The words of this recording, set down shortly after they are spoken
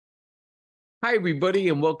Hi, everybody,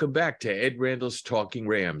 and welcome back to Ed Randall's Talking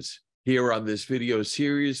Rams. Here on this video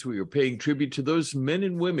series, we are paying tribute to those men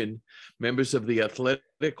and women, members of the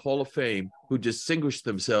Athletic Hall of Fame, who distinguished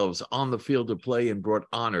themselves on the field of play and brought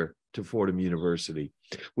honor to Fordham University.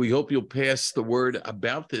 We hope you'll pass the word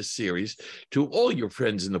about this series to all your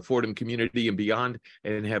friends in the Fordham community and beyond,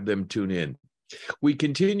 and have them tune in. We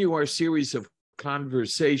continue our series of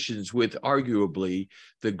conversations with arguably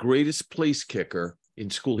the greatest place kicker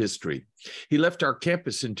in school history. He left our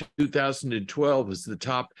campus in 2012 as the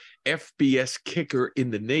top FBS kicker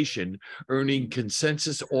in the nation, earning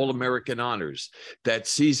consensus All-American honors. That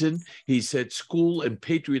season, he set school and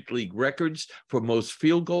Patriot League records for most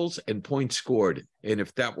field goals and points scored. And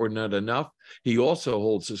if that were not enough, he also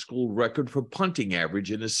holds a school record for punting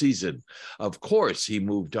average in a season. Of course, he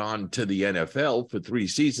moved on to the NFL for 3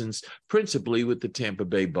 seasons, principally with the Tampa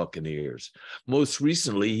Bay Buccaneers. Most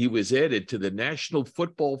recently, he was added to the National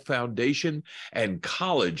Football Foundation and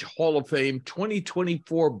College Hall of Fame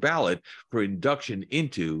 2024 ballot for induction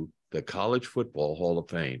into the College Football Hall of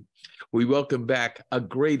Fame. We welcome back a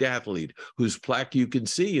great athlete whose plaque you can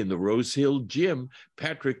see in the Rose Hill Gym,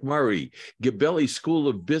 Patrick Murray, Gabelli School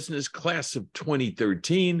of Business class of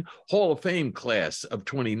 2013, Hall of Fame class of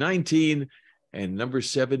 2019, and number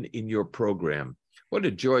 7 in your program. What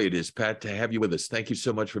a joy it is, Pat, to have you with us. Thank you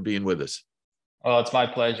so much for being with us. Oh, it's my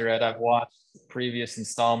pleasure, Ed. I've watched previous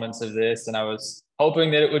installments of this, and I was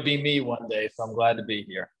hoping that it would be me one day, so I'm glad to be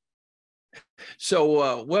here.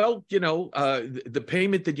 So, the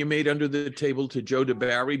payment that you made under the table to Joe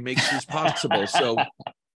DeBarry makes this possible. So,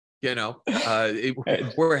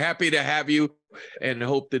 we're happy to have you and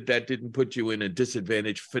hope that that didn't put you in a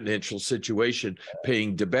disadvantaged financial situation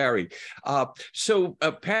paying DeBarry.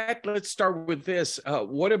 Pat, let's start with this.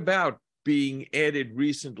 What about being added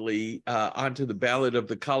recently onto the ballot of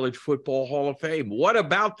the College Football Hall of Fame? What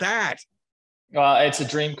about that? It's a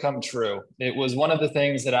dream come true. It was one of the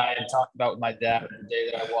things that I had talked about with my dad the day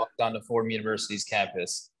that I walked onto Fordham University's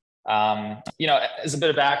campus. As a bit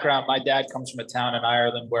of background, my dad comes from a town in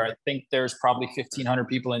Ireland where I think there's probably 1,500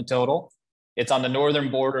 people in total. It's on the northern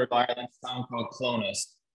border of Ireland, a town called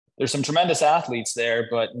Clonus. There's some tremendous athletes there,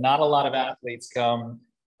 but not a lot of athletes come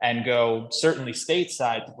and go certainly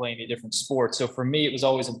stateside to play any different sports. So for me, it was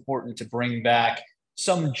always important to bring back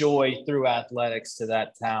some joy through athletics to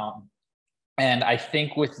that town. And I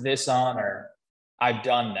think with this honor, I've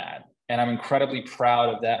done that. And I'm incredibly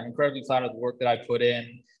proud of that. I'm incredibly proud of the work that I put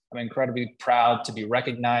in. I'm incredibly proud to be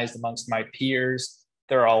recognized amongst my peers.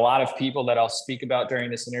 There are a lot of people that I'll speak about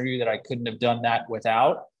during this interview that I couldn't have done that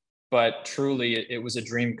without. But truly, it was a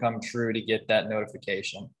dream come true to get that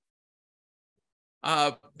notification.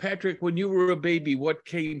 Patrick, when you were a baby, what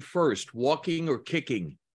came first, walking or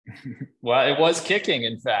kicking? Well, it was kicking,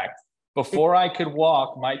 in fact. Before I could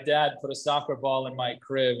walk, my dad put a soccer ball in my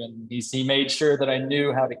crib, and he made sure that I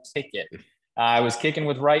knew how to kick it. I was kicking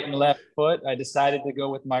with right and left foot. I decided to go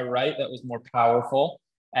with my right. That was more powerful,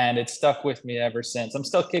 and it stuck with me ever since. I'm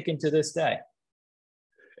still kicking to this day.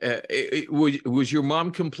 Was your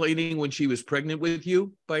mom complaining when she was pregnant with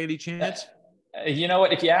you, by any chance? You know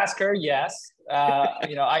what? If you ask her, yes.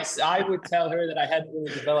 I would tell her that I hadn't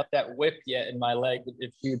really developed that whip yet in my leg.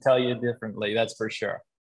 If she would tell you differently, that's for sure.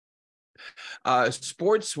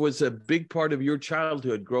 Sports was a big part of your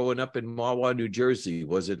childhood growing up in Mahwah, New Jersey,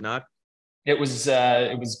 was it not? It was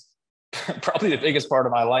probably the biggest part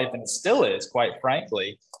of my life, and it still is, quite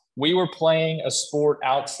frankly. We were playing a sport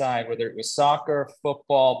outside, whether it was soccer,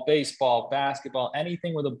 football, baseball, basketball,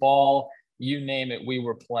 anything with a ball, you name it, we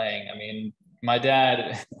were playing. I mean, my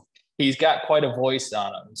dad, he's got quite a voice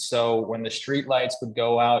on him. So when the street lights would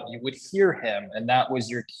go out, you would hear him, and that was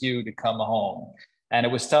your cue to come home. And it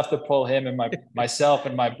was tough to pull him and myself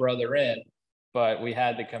and my brother in, but we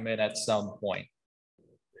had to come in at some point.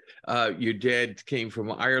 Your dad came from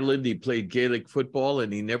Ireland. He played Gaelic football,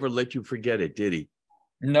 and he never let you forget it, did he?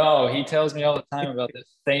 No, he tells me all the time about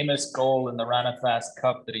this famous goal in the Ranafast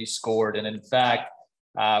Cup that he scored. And in fact,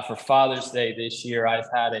 for Father's Day this year, I've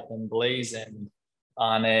had it emblazoned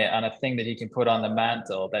on a thing that he can put on the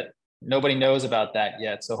mantle. That nobody knows about that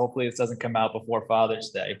yet. So hopefully this doesn't come out before Father's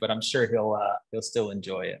Day, but I'm sure he'll still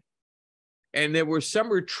enjoy it. And there were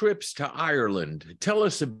summer trips to Ireland. Tell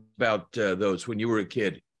us about those when you were a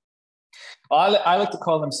kid. Well, I like to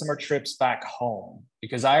call them summer trips back home,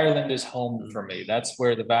 because Ireland is home for me. That's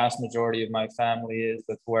where the vast majority of my family is.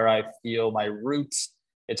 That's where I feel my roots.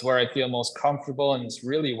 It's where I feel most comfortable. And it's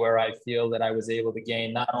really where I feel that I was able to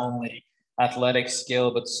gain not only athletic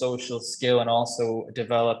skill, but social skill, and also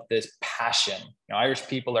develop this passion. Irish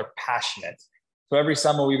people are passionate. So every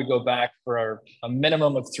summer we would go back for a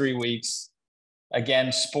minimum of 3 weeks.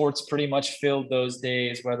 Again, sports pretty much filled those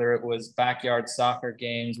days, whether it was backyard soccer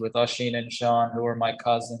games with Oisin and Sean, who were my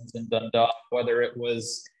cousins in Dundalk, whether it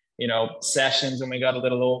was, sessions when we got a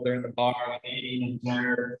little older in the bar with Aideen and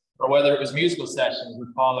Jared, or whether it was musical sessions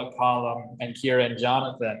with Paula, Colum, and Kira and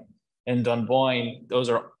Jonathan in Dunboyne. Those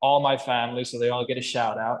are all my family, so they all get a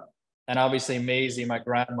shout out. And obviously Maisie, my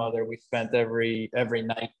grandmother, we spent every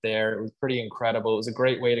night there. It was pretty incredible. It was a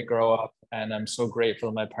great way to grow up. And I'm so grateful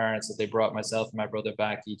to my parents that they brought myself and my brother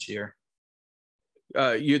back each year.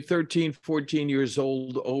 You're 13, 14 years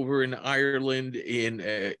old over in Ireland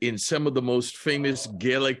in some of the most famous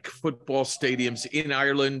Gaelic football stadiums in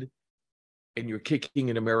Ireland, and you're kicking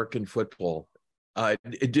in American football.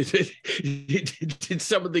 Did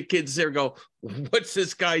some of the kids there go, "What's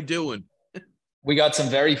this guy doing?" We got some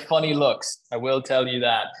very funny looks, I will tell you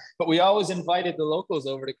that. But we always invited the locals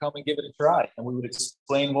over to come and give it a try. And we would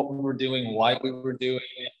explain what we were doing, why we were doing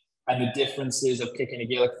it, and the differences of kicking a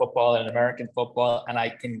Gaelic football and American football. And I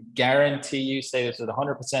can guarantee you, say this with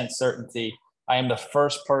 100% certainty, I am the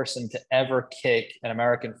first person to ever kick an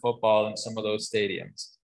American football in some of those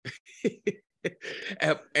stadiums.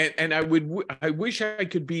 And I wish I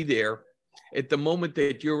could be there at the moment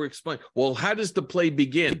that you're explaining. Well, how does the play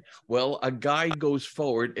begin? Well, a guy goes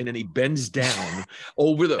forward and then he bends down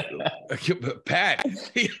over the Pat.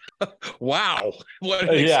 Wow.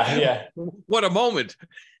 What a moment.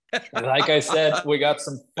 Like I said, we got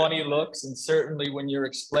some funny looks, and certainly when you're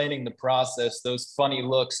explaining the process, those funny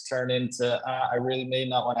looks turn into, I really may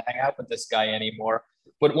not want to hang out with this guy anymore.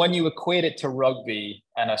 But when you equate it to rugby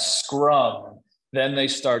and a scrum, then they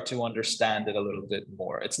start to understand it a little bit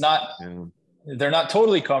more. It's not, they're not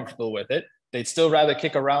totally comfortable with it. They'd still rather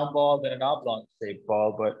kick a round ball than an oblong shaped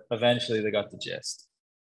ball, but eventually they got the gist.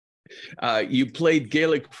 You played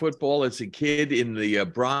Gaelic football as a kid in the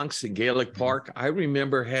Bronx in Gaelic Park. I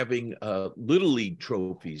remember having Little League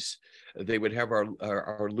trophies. They would have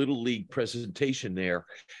our Little League presentation there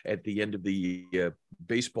at the end of the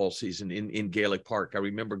baseball season in Gaelic Park. I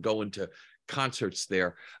remember going to concerts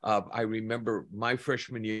there. I remember my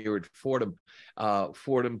freshman year at Fordham.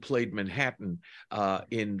 Fordham played Manhattan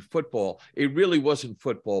in football. It really wasn't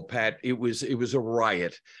football, Pat. It was a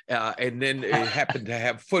riot, and then it happened to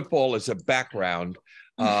have football as a background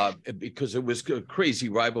because it was a crazy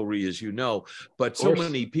rivalry, as you know. But so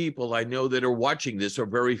many people I know that are watching this are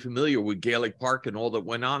very familiar with Gaelic Park and all that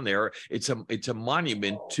went on there. It's a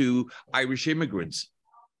monument to Irish immigrants.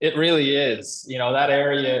 It really is. That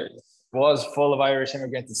area was full of Irish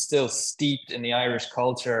immigrants. It's still steeped in the Irish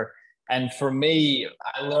culture. And for me,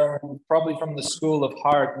 I learned probably from the school of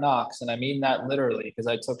hard knocks, and I mean that literally because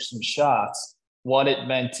I took some shots, what it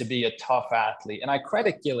meant to be a tough athlete. And I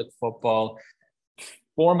credit Gaelic football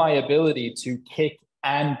for my ability to kick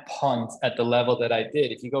and punt at the level that I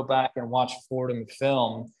did. If you go back and watch Fordham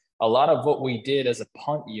film, a lot of what we did as a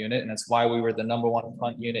punt unit, and that's why we were the #1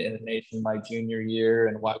 punt unit in the nation my junior year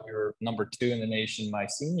and why we were #2 in the nation my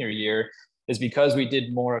senior year, is because we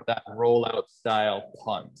did more of that rollout style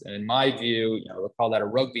punt. And in my view, we'll call that a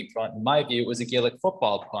rugby punt. In my view, it was a Gaelic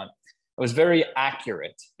football punt. It was very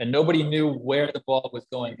accurate, and nobody knew where the ball was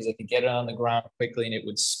going because they could get it on the ground quickly and it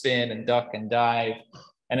would spin and duck and dive.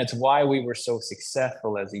 And it's why we were so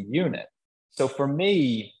successful as a unit. So for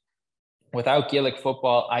me, without Gaelic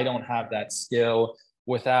football, I don't have that skill.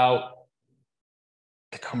 Without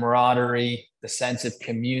the camaraderie, the sense of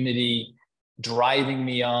community driving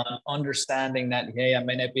me on, understanding that, hey, I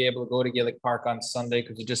may not be able to go to Gaelic Park on Sunday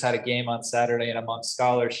because we just had a game on Saturday and I'm on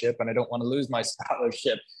scholarship and I don't want to lose my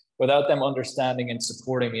scholarship. Without them understanding and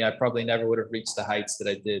supporting me, I probably never would have reached the heights that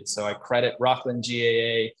I did. So I credit Rockland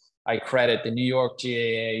GAA. I credit the New York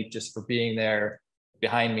GAA just for being there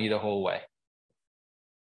behind me the whole way.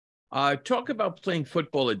 Talk about playing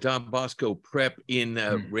football at Don Bosco Prep in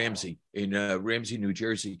Ramsey, New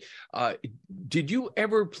Jersey. Did you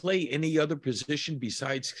ever play any other position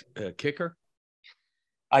besides kicker?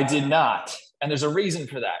 I did not. And there's a reason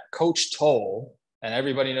for that. Coach Toll, and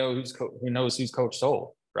everybody knows who knows who's Coach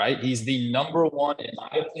Toll, right? He's the #1, in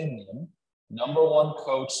my opinion, #1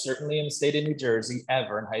 coach, certainly in the state of New Jersey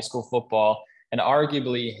ever in high school football. And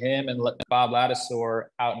arguably him and Bob Ladisor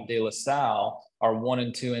out in De La Salle are 1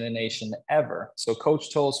 and 2 in the nation ever. So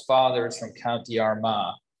Coach Toll's father is from County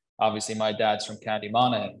Armagh. Obviously, my dad's from County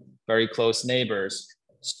Monaghan, very close neighbors.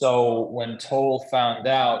 So when Toll found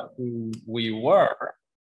out who we were,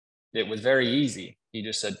 it was very easy. He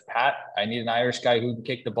just said, Pat, I need an Irish guy who can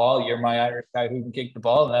kick the ball. You're my Irish guy who can kick the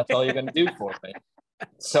ball, and that's all you're going to do for me.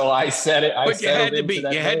 So I said it. But you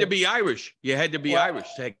had to be Irish. You had to be Irish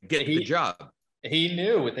to get the job. He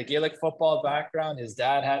knew with the Gaelic football background, his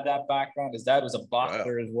dad had that background. His dad was a Wow.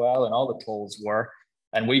 boxer as well, and all the Toles were.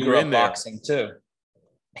 And we You were grew in up there. boxing too.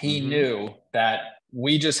 He Hmm. knew that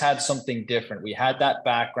we just had something different. We had that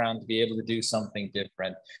background to be able to do something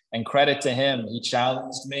different. And credit to him, he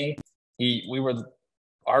challenged me. We were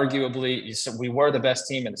arguably, we were the best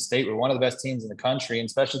team in the state. We were one of the best teams in the country, and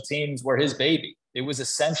special teams were his baby. It was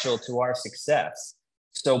essential to our success.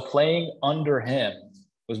 So playing under him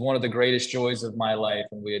was one of the greatest joys of my life,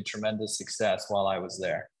 and we had tremendous success while I was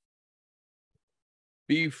there.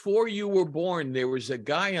 Before you were born, there was a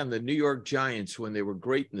guy on the New York Giants when they were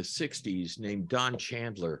great in the 60s named Don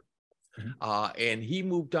Chandler. And he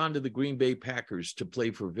moved on to the Green Bay Packers to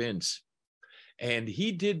play for Vince. And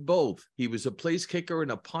he did both. He was a place kicker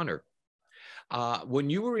and a punter. When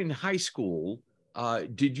you were in high school,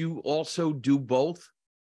 did you also do both?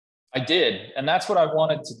 I did. And that's what I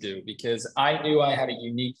wanted to do because I knew I had a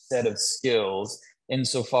unique set of skills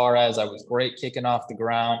insofar as I was great kicking off the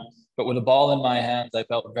ground, but with a ball in my hands, I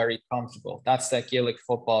felt very comfortable. That's that Gaelic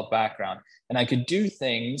football background. And I could do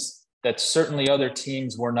things that certainly other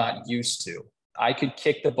teams were not used to. I could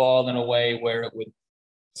kick the ball in a way where it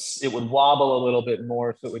would wobble a little bit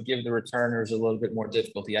more, so it would give the returners a little bit more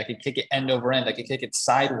difficulty. I could kick it end over end. I could kick it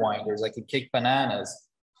sidewinders. I could kick bananas.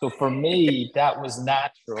 So for me, that was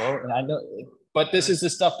natural. And I know, but this is the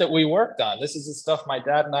stuff that we worked on. This is the stuff my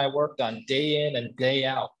dad and I worked on day in and day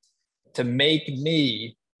out to make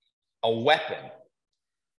me a weapon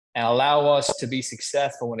and allow us to be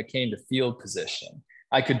successful when it came to field position.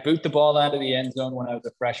 I could boot the ball out of the end zone when I was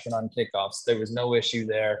a freshman on kickoffs. There was no issue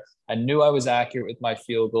there. I knew I was accurate with my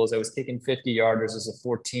field goals. I was kicking 50-yarders as a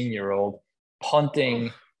 14-year-old.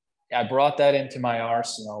 Punting, I brought that into my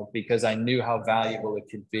arsenal because I knew how valuable it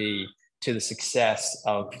could be to the success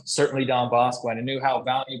of certainly Don Bosco. And I knew how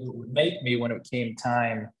valuable it would make me when it came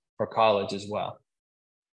time for college as well.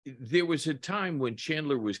 There was a time when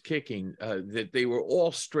Chandler was kicking that they were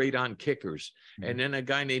all straight on kickers. And then a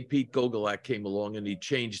guy named Pete Gogolak came along and he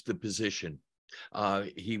changed the position.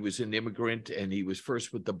 He was an immigrant and he was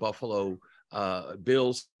first with the Buffalo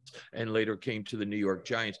Bills and later came to the New York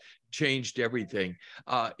Giants, changed everything.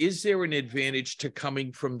 Is there an advantage to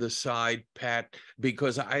coming from the side, Pat?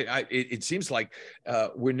 Because it seems like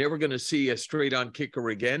we're never going to see a straight on kicker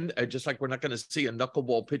again, just like we're not going to see a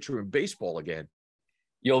knuckleball pitcher in baseball again.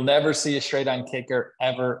 You'll never see a straight on kicker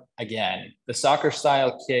ever again. The soccer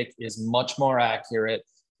style kick is much more accurate.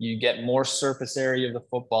 You get more surface area of the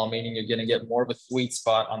football, meaning you're going to get more of a sweet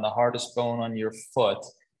spot on the hardest bone on your foot,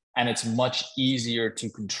 and it's much easier to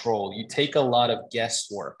control. You take a lot of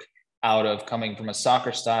guesswork out of coming from a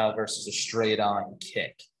soccer style versus a straight on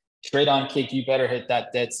kick. Straight on kick, you better hit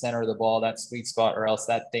that dead center of the ball, that sweet spot, or else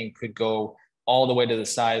that thing could go all the way to the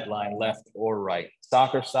sideline, left or right.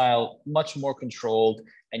 Soccer style, much more controlled,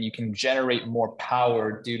 and you can generate more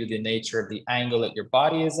power due to the nature of the angle that your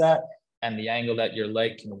body is at and the angle that your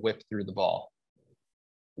leg can whip through the ball.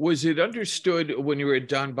 Was it understood when you were at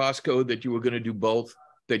Don Bosco that you were going to do both,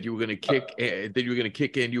 that you were going to kick, that you were going to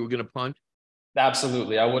kick and you were going to punt?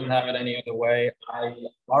 Absolutely. I wouldn't have it any other way. I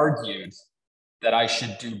argued that I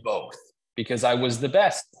should do both because I was the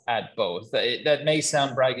best at both. That may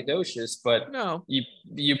sound braggadocious, but no, you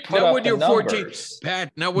put not up when the you're numbers. 14,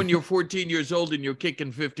 Pat. Not when you're 14 years old and you're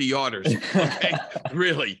kicking 50-yarders. Okay,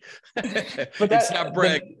 really, But it's not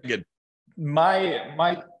bragging.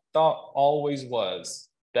 My thought always was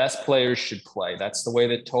best players should play. That's the way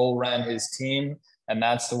that Toll ran his team, and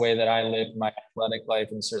that's the way that I lived my athletic life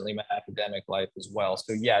and certainly my academic life as well.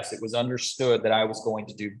 So yes, it was understood that I was going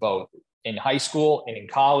to do both in high school and in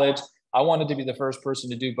college. I wanted to be the first person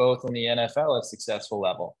to do both in the NFL at successful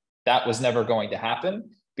level. That was never going to happen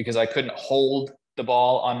because I couldn't hold the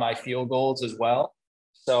ball on my field goals as well.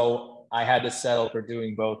 So I had to settle for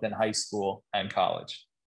doing both in high school and college.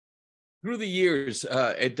 Through the years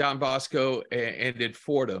at Don Bosco and at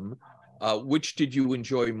Fordham, which did you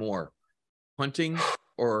enjoy more, hunting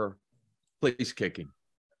or place kicking?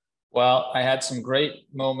 Well, I had some great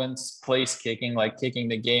moments place kicking, like kicking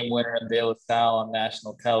the game winner in De La Salle on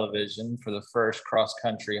national television for the first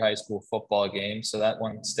cross-country high school football game. So that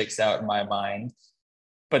one sticks out in my mind.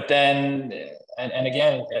 But then, and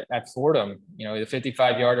again, at Fordham, you know, the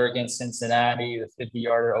 55-yarder against Cincinnati, the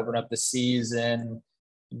 50-yarder open up the season,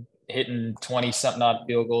 hitting 20-something odd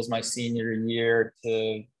field goals my senior year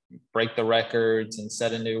to break the records and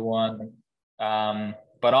set a new one.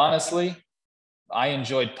 But honestly, I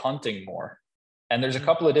enjoyed punting more. And there's a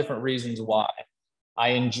couple of different reasons why. I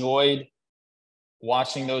enjoyed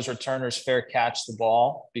watching those returners fair catch the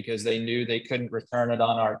ball because they knew they couldn't return it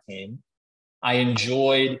on our team. I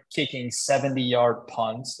enjoyed kicking 70-yard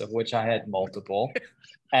punts, of which I had multiple.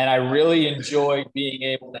 And I really enjoyed being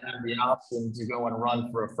able to have the option to go and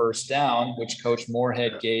run for a first down, which Coach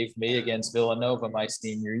Moorhead gave me against Villanova my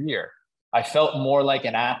senior year. I felt more like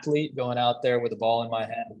an athlete going out there with a ball in my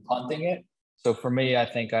hand and punting it. So for me, I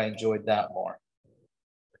think I enjoyed that more.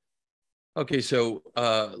 Okay, so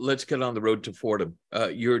let's get on the road to Fordham.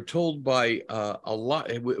 You're told by a lot,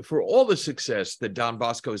 for all the success that Don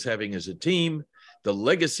Bosco is having as a team, the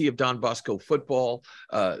legacy of Don Bosco football,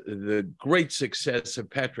 the great success of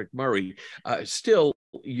Patrick Murray, still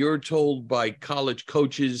you're told by college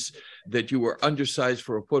coaches that you were undersized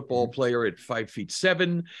for a football player at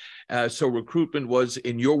 5'7". So recruitment was,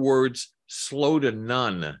 in your words, slow to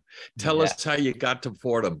none. Tell us how you got to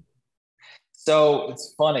Fordham. So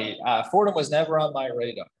it's funny. Fordham was never on my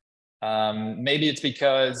radar. Maybe it's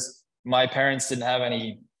because my parents didn't have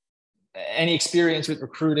any experience with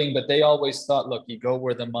recruiting, but they always thought, look, you go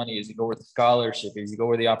where the money is, you go where the scholarship is, you go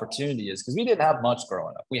where the opportunity is. Because we didn't have much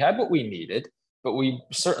growing up. We had what we needed, but we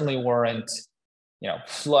certainly weren't,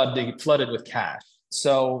 flooded with cash.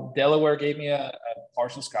 So Delaware gave me a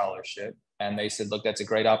partial scholarship. And they said, look, that's a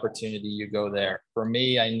great opportunity. You go there. For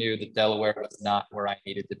me, I knew that Delaware was not where I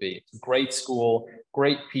needed to be. It's a great school,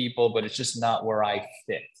 great people, but it's just not where I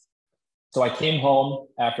fit. So I came home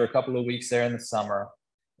after a couple of weeks there in the summer,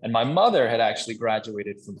 and my mother had actually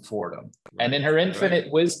graduated from Fordham. And in her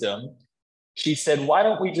infinite wisdom, she said, why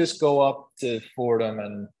don't we just go up to Fordham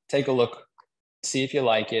and take a look, see if you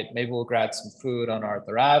like it. Maybe we'll grab some food on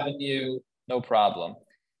Arthur Avenue. No problem.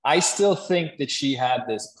 I still think that she had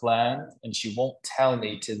this plan, and she won't tell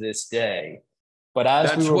me to this day. But as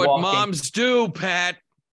that's we were what walking, moms do, Pat.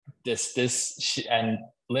 And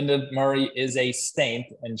Linda Murray is a saint,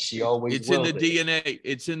 and she always it's will in the be. DNA.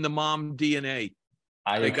 It's in the mom DNA.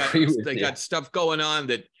 They got stuff going on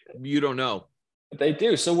that you don't know. They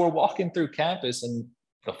do. So we're walking through campus, and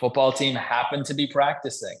the football team happened to be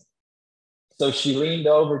practicing. So she leaned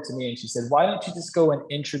over to me and she said, why don't you just go and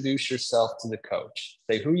introduce yourself to the coach?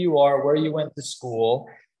 Say who you are, where you went to school,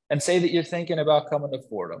 and say that you're thinking about coming to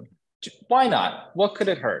Fordham. Why not? What could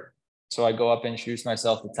it hurt? So I go up and introduce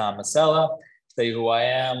myself to Tom Masella, say who I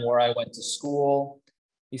am, where I went to school.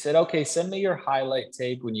 He said, okay, send me your highlight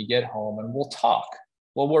tape when you get home and we'll talk.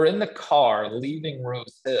 Well, we're in the car leaving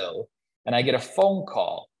Rose Hill, and I get a phone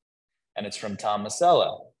call, and it's from Tom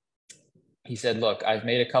Masella. He said, look, I've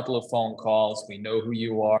made a couple of phone calls. We know who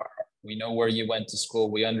you are. We know where you went to school.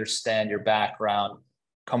 We understand your background.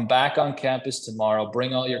 Come back on campus tomorrow.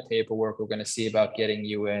 Bring all your paperwork. We're going to see about getting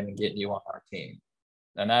you in and getting you on our team.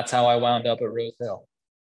 And that's how I wound up at Rose Hill.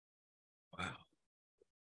 Wow.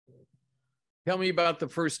 Tell me about the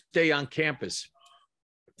first day on campus.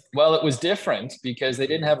 Well, it was different because they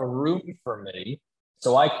didn't have a room for me.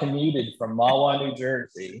 So I commuted from Mahwah, New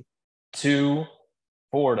Jersey to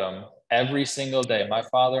Fordham every single day. My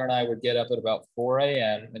father and I would get up at about 4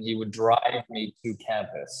 a.m. and he would drive me to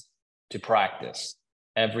campus to practice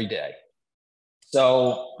every day.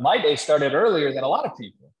 So my day started earlier than a lot of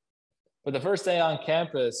people. But the first day on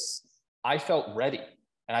campus, I felt ready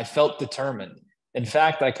and I felt determined. In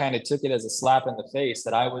fact, I kind of took it as a slap in the face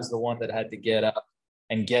that I was the one that had to get up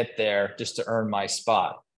and get there just to earn my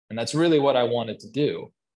spot. And that's really what I wanted to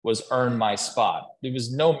do, was earn my spot. There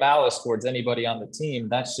was no malice towards anybody on the team.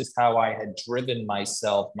 That's just how I had driven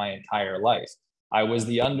myself my entire life. I was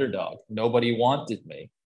the underdog. Nobody wanted me.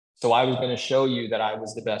 So I was going to show you that I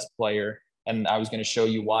was the best player, and I was going to show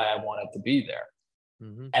you why I wanted to be there.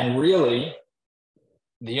 Mm-hmm. And really,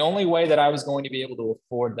 the only way that I was going to be able to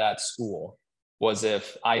afford that school was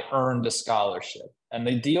if I earned a scholarship. And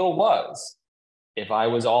the deal was, if I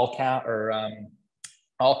was all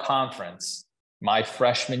conference my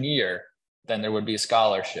freshman year, then there would be a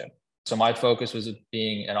scholarship. So my focus was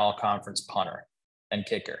being an all-conference punter and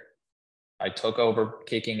kicker. I took over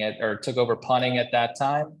punting at that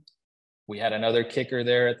time. We had another kicker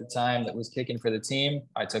there at the time that was kicking for the team.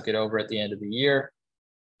 I took it over at the end of the year,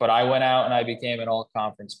 but I went out and I became an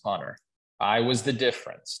all-conference punter. I was the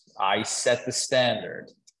difference. I set the standard.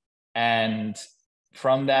 And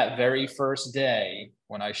from that very first day,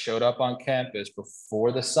 when I showed up on campus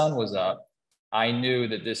before the sun was up, I knew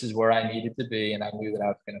that this is where I needed to be, and I knew that I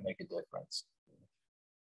was going to make a difference.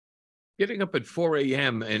 Getting up at 4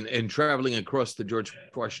 a.m. and traveling across the George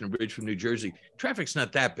Washington Bridge from New Jersey, traffic's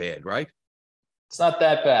not that bad, right? It's not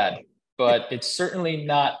that bad, but it's certainly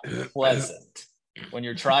not pleasant when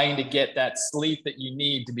you're trying to get that sleep that you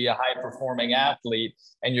need to be a high-performing athlete,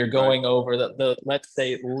 and you're going over the let's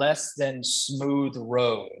say, less than smooth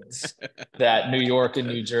roads that New York and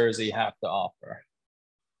New Jersey have to offer.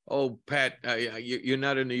 Oh, Pat, you're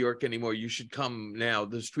not in New York anymore. You should come now.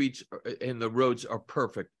 The streets and the roads are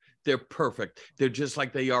perfect. They're perfect. They're just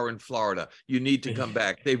like they are in Florida. You need to come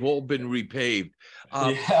back. They've all been repaved.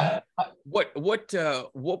 Yeah. What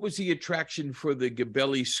was the attraction for the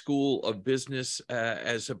Gabelli School of Business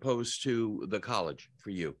as opposed to the college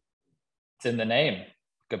for you? It's in the name,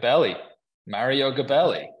 Gabelli, Mario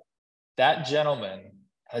Gabelli. That gentleman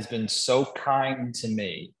has been so kind to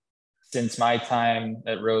me since my time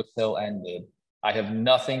at Rose Hill ended. I have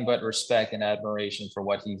nothing but respect and admiration for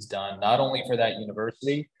what he's done, not only for that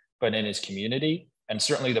university, but in his community, and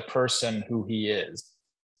certainly the person who he is.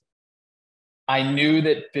 I knew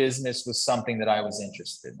that business was something that I was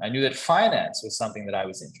interested in. I knew that finance was something that I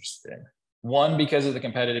was interested in. One, because of the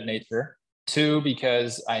competitive nature. Two,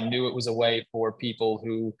 because I knew it was a way for people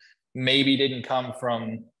who maybe didn't come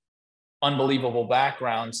from unbelievable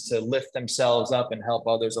backgrounds to lift themselves up and help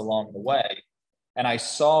others along the way. And I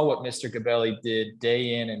saw what Mr. Gabelli did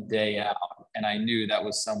day in and day out, and I knew that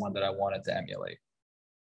was someone that I wanted to emulate.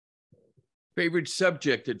 Favorite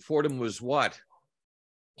subject at Fordham was what?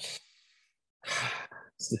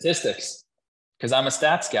 Statistics, because I'm a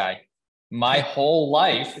stats guy. My whole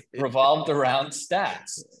life revolved around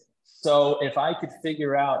stats. So if I could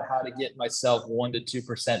figure out how to get myself 1% to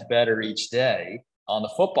 2% better each day on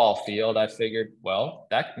the football field, I figured, well,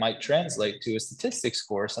 that might translate to a statistics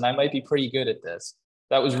course, and I might be pretty good at this.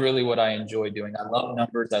 That was really what I enjoyed doing. I love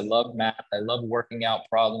numbers. I love math. I love working out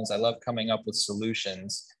problems. I love coming up with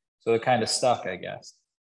solutions. So it kind of stuck, I guess.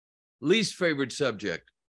 Least favorite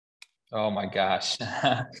subject? Oh my gosh.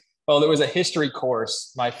 Well, there was a history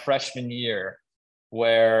course my freshman year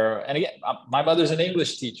where, and again, my mother's an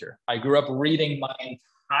English teacher. I grew up reading my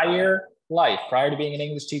entire life. Prior to being an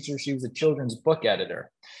English teacher, she was a children's book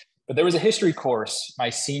editor. But there was a history course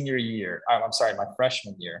my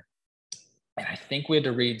freshman year. And I think we had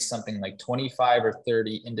to read something like 25 or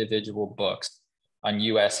 30 individual books on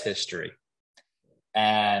US history.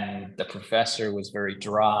 And the professor was very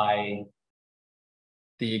dry.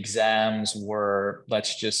 The exams were,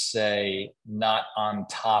 let's just say, not on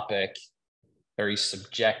topic, very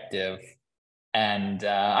subjective. And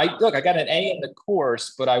I got an A in the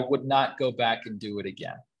course, but I would not go back and do it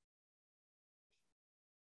again.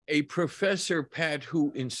 A professor, Pat,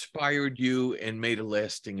 who inspired you and made a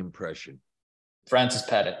lasting impression? Francis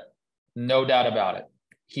Pettit, no doubt about it.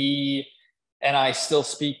 He and I still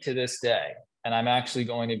speak to this day. And I'm actually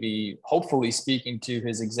going to be hopefully speaking to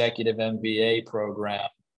his executive MBA program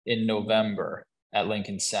in November at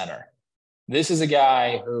Lincoln Center. This is a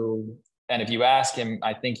guy who, and if you ask him,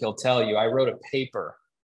 I think he'll tell you, I wrote a paper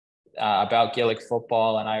about Gaelic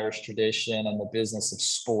football and Irish tradition and the business of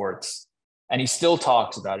sports. And he still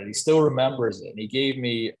talks about it. He still remembers it. And he gave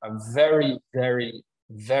me a very, very,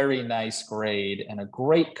 very nice grade and a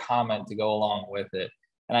great comment to go along with it.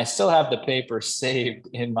 And I still have the paper saved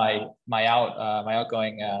in my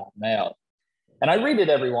outgoing mail. And I read it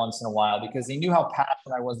every once in a while because he knew how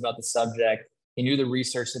passionate I was about the subject. He knew the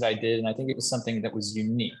research that I did, and I think it was something that was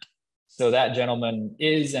unique. So that gentleman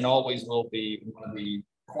is and always will be one of the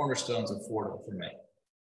cornerstones of Fordham for me.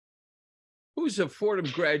 Who's a Fordham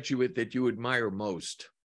graduate that you admire most?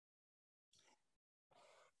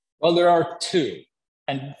 Well, there are two,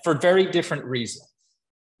 and for very different reasons.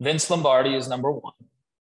 Vince Lombardi is number one,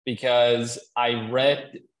 because I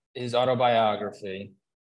read his autobiography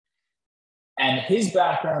and his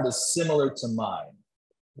background is similar to mine.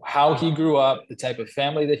 How he grew up, the type of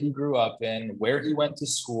family that he grew up in, where he went to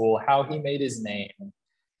school, how he made his name,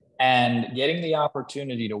 and getting the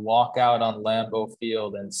opportunity to walk out on Lambeau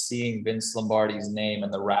Field and seeing Vince Lombardi's name in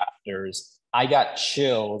the rafters, I got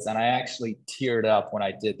chills and I actually teared up when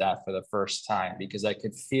I did that for the first time because I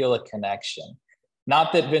could feel a connection.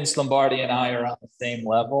 Not that Vince Lombardi and I are on the same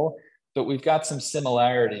level, but we've got some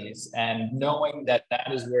similarities. And knowing that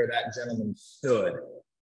that is where that gentleman stood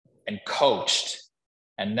and coached,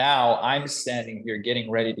 and now I'm standing here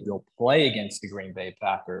getting ready to go play against the Green Bay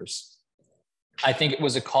Packers, I think it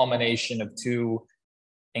was a culmination of two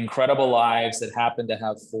incredible lives that happened to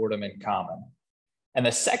have Fordham in common. And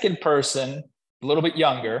the second person, a little bit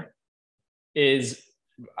younger, is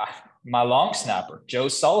my long snapper, Joe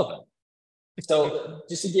Sullivan. So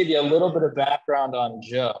just to give you a little bit of background on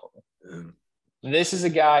Joe, this is a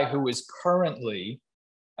guy who is currently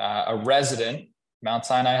a resident, Mount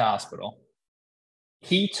Sinai Hospital.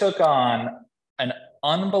 He took on an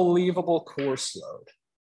unbelievable course load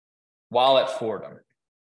while at Fordham.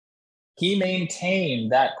 He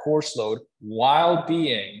maintained that course load while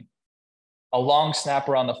being a long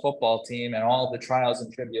snapper on the football team and all of the trials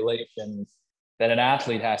and tribulations that an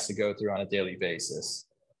athlete has to go through on a daily basis.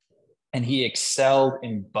 and he excelled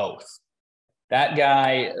in both. That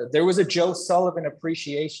guy, there was a Joe Sullivan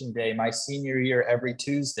Appreciation Day my senior year every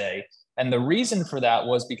Tuesday. And the reason for that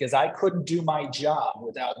was because I couldn't do my job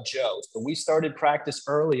without Joe. So we started practice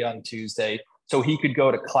early on Tuesday so he could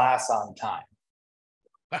go to class on time,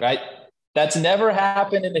 right? That's never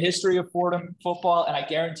happened in the history of Fordham football, and I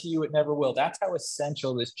guarantee you it never will. That's how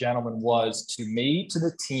essential this gentleman was to me, to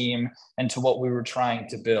the team, and to what we were trying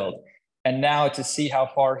to build. And now to see how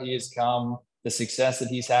far he has come, the success that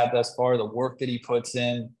he's had thus far, the work that he puts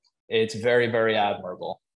in, it's very, very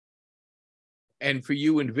admirable. And for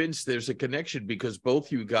you and Vince, there's a connection because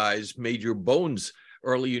both you guys made your bones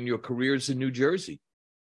early in your careers in New Jersey.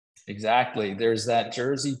 Exactly. There's that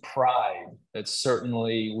Jersey pride that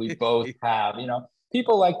certainly we both have. You know,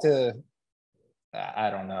 people like to,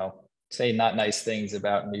 I don't know, say not nice things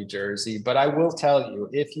about New Jersey, but I will tell you,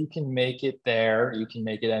 if you can make it there, you can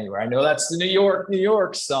make it anywhere. I know that's the New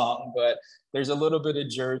York song, but there's a little bit of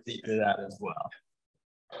Jersey to that as well.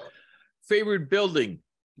 Favorite building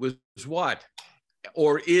was what?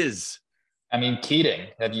 Or is? I mean, Keating,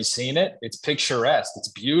 have you seen it? It's picturesque. It's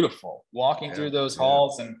beautiful. Walking through those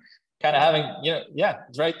halls and kind of having,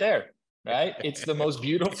 it's right there, right? It's the most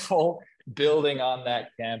beautiful building on that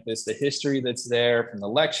campus, the history that's there from the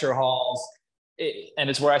lecture halls. And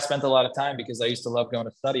it's where I spent a lot of time because I used to love going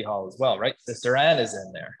to study hall as well, right? Sister Ann is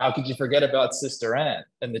in there. How could you forget about Sister Ann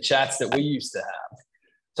and the chats that we used to have?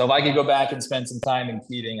 So if I could go back and spend some time in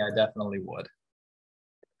Keating, I definitely would.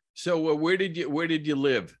 So where did you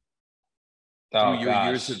live through your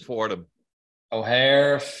years at Fordham?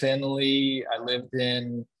 O'Hare, Finley. I lived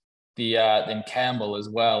in in Campbell as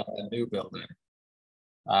well, the new building.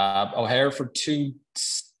 O'Hare for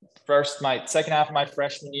my second half of my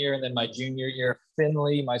freshman year, and then my junior year.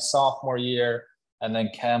 Finley my sophomore year, and then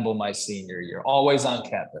Campbell my senior year. Always on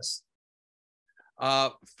campus.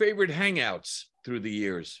 Favorite hangouts through the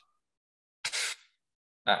years?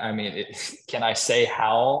 I mean, can I say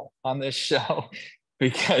Howell on this show?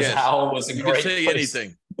 Because yes. Howell was a you great can say place.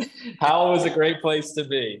 Anything. Howell was a great place to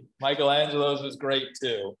be. Michelangelo's was great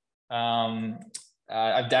too.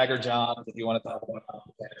 I've Dagger Johns, if you want to talk about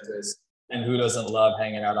campus. And who doesn't love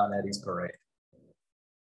hanging out on Eddie's Parade?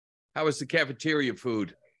 How was the cafeteria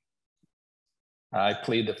food? I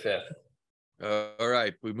plead the fifth. All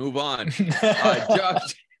right, we move on.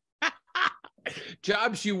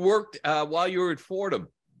 Jobs you worked while you were at Fordham.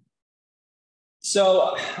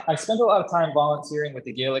 So I spent a lot of time volunteering with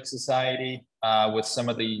the Gaelic Society, with some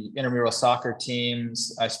of the intramural soccer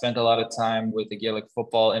teams. I spent a lot of time with the Gaelic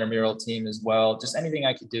football intramural team as well. Just anything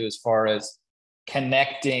I could do as far as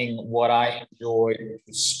connecting what I enjoyed, which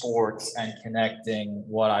was sports, and connecting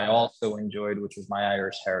what I also enjoyed, which was my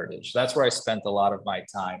Irish heritage. That's where I spent a lot of my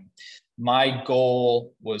time. My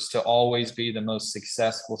goal was to always be the most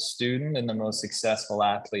successful student and the most successful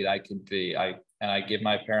athlete I could be. And I give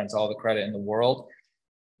my parents all the credit in the world.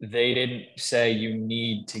 They didn't say you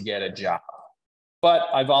need to get a job, but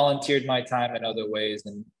I volunteered my time in other ways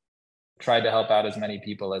and tried to help out as many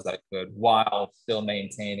people as I could while still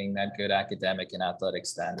maintaining that good academic and athletic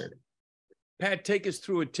standard. Pat, take us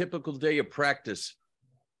through a typical day of practice.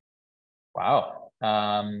 Wow.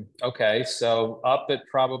 Okay. So up at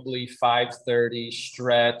probably 5:30,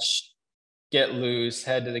 stretch, get loose,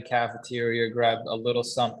 head to the cafeteria, grab a little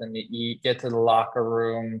something to eat, get to the locker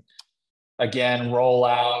room, again, roll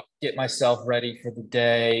out, get myself ready for the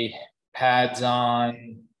day, pads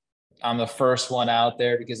on. I'm the first one out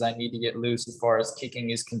there because I need to get loose as far as kicking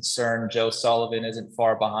is concerned. Joe Sullivan isn't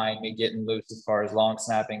far behind me getting loose as far as long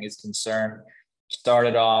snapping is concerned.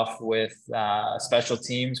 Started off with special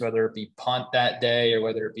teams, whether it be punt that day or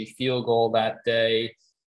whether it be field goal that day.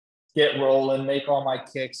 Get rolling, make all my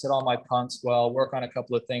kicks, hit all my punts well, work on a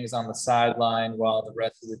couple of things on the sideline while the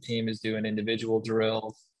rest of the team is doing individual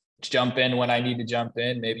drills. Jump in when I need to jump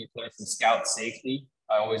in, maybe play some scout safety.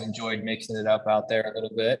 I always enjoyed mixing it up out there a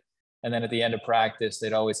little bit. And then at the end of practice,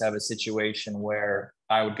 they'd always have a situation where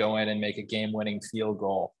I would go in and make a game-winning field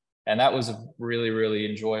goal. And that was a really, really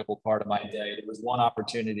enjoyable part of my day. There was one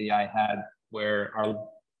opportunity I had where our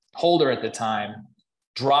holder at the time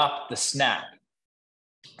dropped the snap.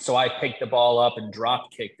 So I picked the ball up and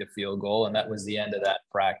drop kicked the field goal, and that was the end of that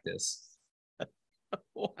practice.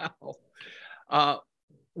 Wow.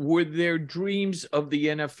 Were there dreams of the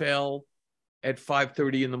NFL at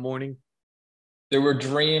 5:30 in the morning? There were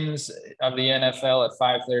dreams of the NFL at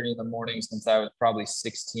 5:30 in the morning since I was probably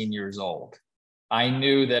 16 years old. I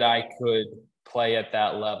knew that I could play at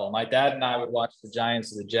that level. My dad and I would watch the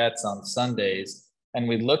Giants and the Jets on Sundays, and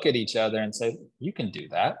we'd look at each other and say, you can do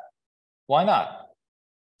that. Why not?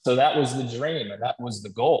 So that was the dream, and that was the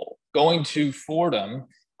goal. Going to Fordham,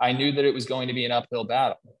 I knew that it was going to be an uphill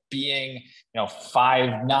battle. Being,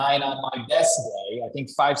 5'9" on my best day, I think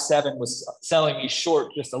 5'7" was selling me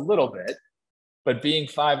short just a little bit. But being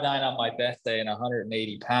 5'9" on my best day and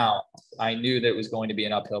 180 pounds, I knew that it was going to be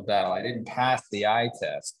an uphill battle. I didn't pass the eye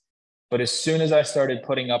test. But as soon as I started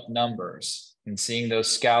putting up numbers and seeing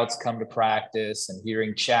those scouts come to practice and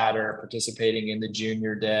hearing chatter, participating in the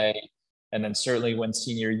junior day, and then certainly when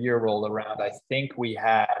senior year rolled around, I think we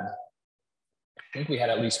had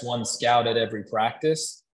at least one scout at every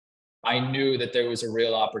practice. I knew that there was a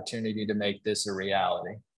real opportunity to make this a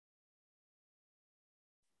reality.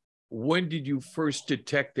 When did you first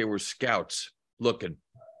detect there were scouts looking?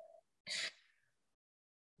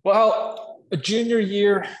 Well, a junior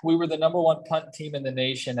year, we were the #1 punt team in the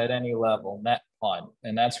nation at any level, net punt.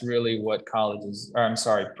 And that's really what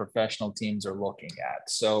professional teams are looking at.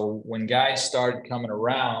 So when guys started coming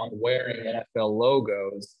around wearing NFL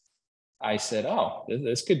logos, I said, oh,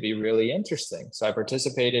 this could be really interesting. So I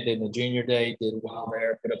participated in the junior day, did well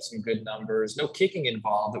there, put up some good numbers. No kicking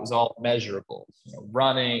involved. It was all measurable,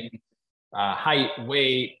 running, height,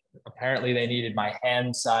 weight. Apparently they needed my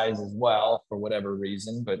hand size as well for whatever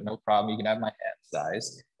reason, but no problem. You can have my hand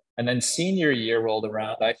size. And then senior year rolled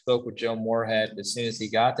around. I spoke with Joe Moorhead as soon as he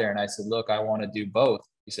got there. And I said, look, I want to do both.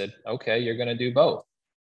 He said, okay, you're going to do both.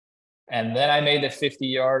 And then I made the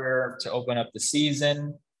 50-yarder to open up the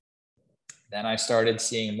season. Then I started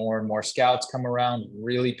seeing more and more scouts come around,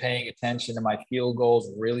 really paying attention to my field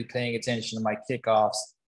goals, really paying attention to my kickoffs.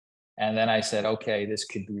 And then I said, okay, this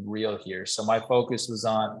could be real here. So my focus was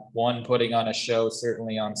on, one, putting on a show,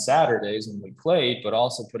 certainly on Saturdays when we played, but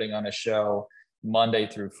also putting on a show Monday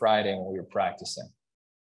through Friday when we were practicing.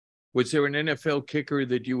 Was there an NFL kicker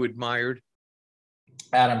that you admired?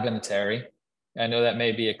 Adam Vinatieri. I know that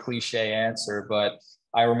may be a cliche answer, but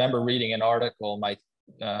I remember reading an article my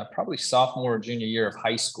probably sophomore or junior year of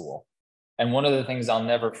high school. And one of the things I'll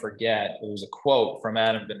never forget, it was a quote from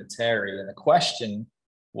Adam Vinatieri. And the question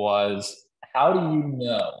was, how do you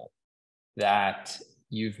know that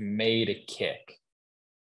you've made a kick?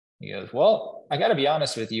 He goes, well, I got to be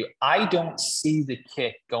honest with you. I don't see the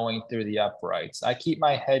kick going through the uprights. I keep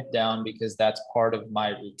my head down because that's part of my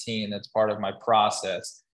routine. That's part of my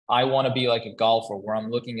process. I want to be like a golfer where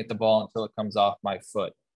I'm looking at the ball until it comes off my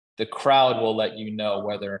foot. The crowd will let you know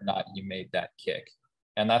whether or not you made that kick.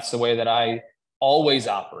 And that's the way that I always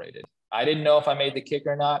operated. I didn't know if I made the kick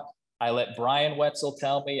or not. I let Brian Wetzel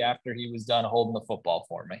tell me after he was done holding the football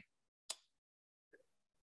for me.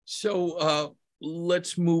 So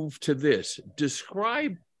let's move to this.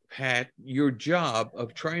 Describe, Pat, your job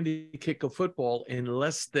of trying to kick a football in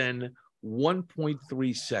less than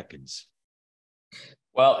 1.3 seconds.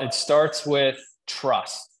 Well, it starts with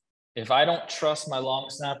trust. If I don't trust my long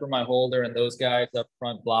snapper, my holder, and those guys up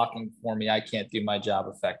front blocking for me, I can't do my job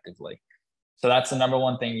effectively. So that's the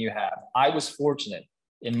 #1 thing you have. I was fortunate.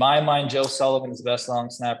 In my mind, Joe Sullivan is the best long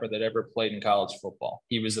snapper that ever played in college football.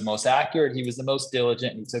 He was the most accurate. He was the most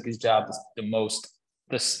diligent. He took his job the most.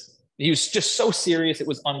 He was just so serious. It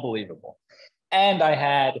was unbelievable. And I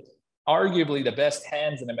had arguably the best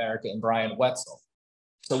hands in America in Brian Wetzel.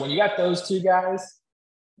 So when you got those two guys,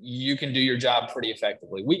 you can do your job pretty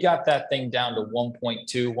effectively. We got that thing down to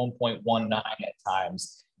 1.2, 1.19 at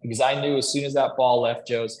times, because I knew as soon as that ball left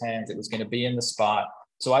Joe's hands, it was going to be in the spot.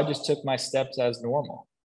 So I just took my steps as normal.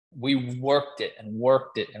 We worked it and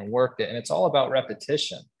worked it and worked it. And it's all about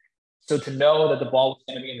repetition. So to know that the ball was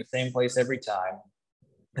going to be in the same place every time,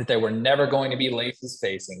 that there were never going to be laces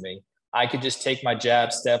facing me, I could just take my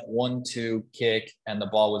jab step, 1, 2, kick, and the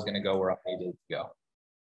ball was going to go where I needed to go.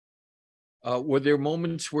 Were there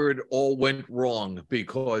moments where it all went wrong?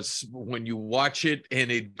 Because when you watch it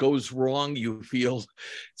and it goes wrong, you feel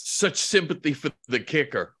such sympathy for the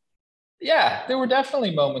kicker. Yeah, there were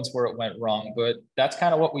definitely moments where it went wrong, but that's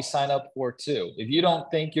kind of what we sign up for too. If you don't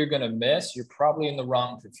think you're going to miss, you're probably in the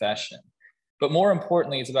wrong profession. But more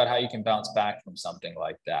importantly, it's about how you can bounce back from something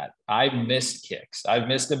like that. I've missed kicks. I've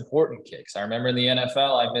missed important kicks. I remember in the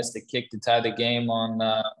NFL, I missed a kick to tie the game on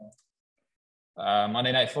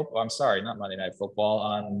Monday Night Football. I'm sorry, not Monday Night Football,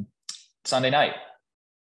 on Sunday night.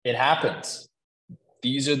 It happens.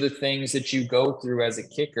 These are the things that you go through as a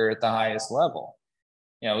kicker at the highest level.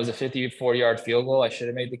 It was a 54-yard field goal. I should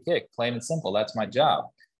have made the kick, plain and simple. That's my job.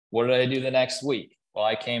 What did I do the next week? Well,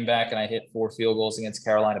 I came back and I hit 4 field goals against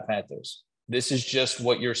Carolina Panthers. This is just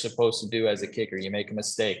what you're supposed to do as a kicker. You make a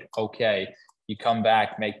mistake. Okay. You come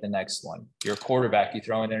back, make the next one. You're a quarterback. You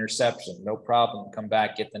throw an interception. No problem. Come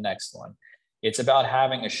back, get the next one. It's about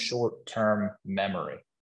having a short-term memory.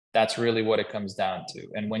 That's really what it comes down to.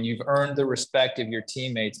 And when you've earned the respect of your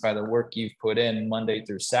teammates by the work you've put in Monday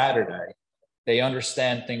through Saturday, They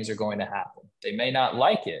understand things are going to happen. They may not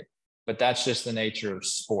like it, but that's just the nature of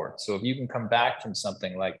sport. So if you can come back from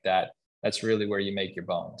something like that, that's really where you make your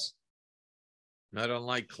bones. Not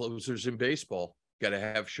unlike closers in baseball, got to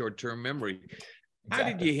have short-term memory. Exactly. How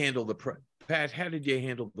did you handle Pat? How did you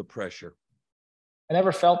handle the pressure? I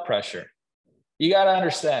never felt pressure. You got to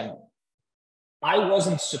understand, I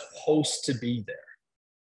wasn't supposed to be there.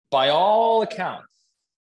 By all accounts,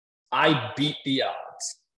 I beat the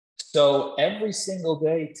odds. So every single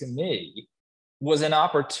day to me was an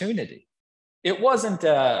opportunity. It wasn't,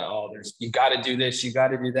 you got to do this, you got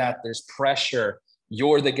to do that. There's pressure.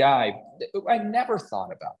 You're the guy. I never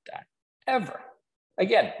thought about that, ever.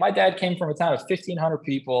 Again, my dad came from a town of 1,500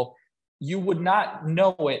 people. You would not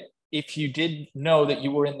know it if you didn't know that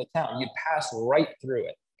you were in the town. You'd pass right through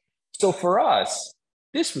it. So for us,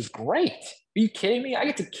 this was great. Are you kidding me? I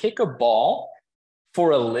get to kick a ball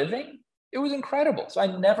for a living. It was incredible. So I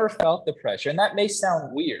never felt the pressure. And that may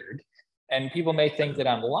sound weird, and people may think that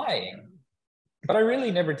I'm lying, but I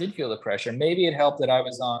really never did feel the pressure. Maybe it helped that I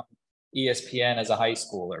was on ESPN as a high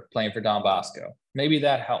schooler playing for Don Bosco. Maybe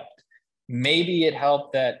that helped. Maybe it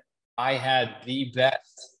helped that I had the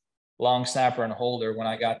best long snapper and holder when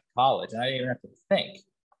I got to college, and I didn't even have to think.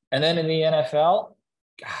 And then in the NFL,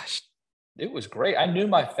 gosh, it was great. I knew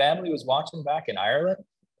my family was watching back in Ireland.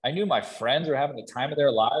 I knew my friends were having the time of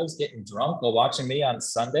their lives, getting drunk while watching me on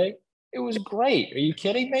Sunday. It was great. Are you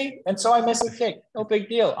kidding me? And so I missed a kick. No big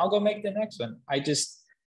deal. I'll go make the next one.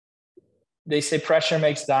 They say pressure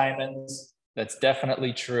makes diamonds. That's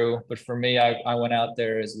definitely true. But for me, I went out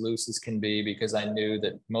there as loose as can be because I knew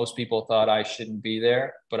that most people thought I shouldn't be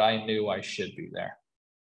there, but I knew I should be there.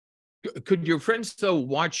 Could your friends, though,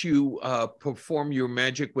 watch you perform your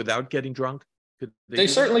magic without getting drunk? They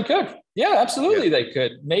certainly could. Yeah, absolutely. Yeah. They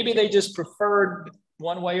could. Maybe they just preferred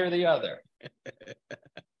one way or the other.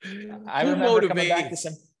 I remember coming back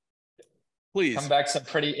some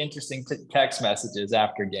pretty interesting text messages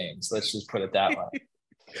after games. Let's just put it that way.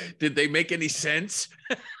 Did they make any sense?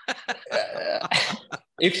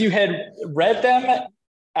 If you had read them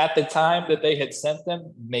at the time that they had sent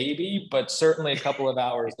them, maybe, but certainly a couple of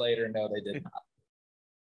hours later, no, they did not.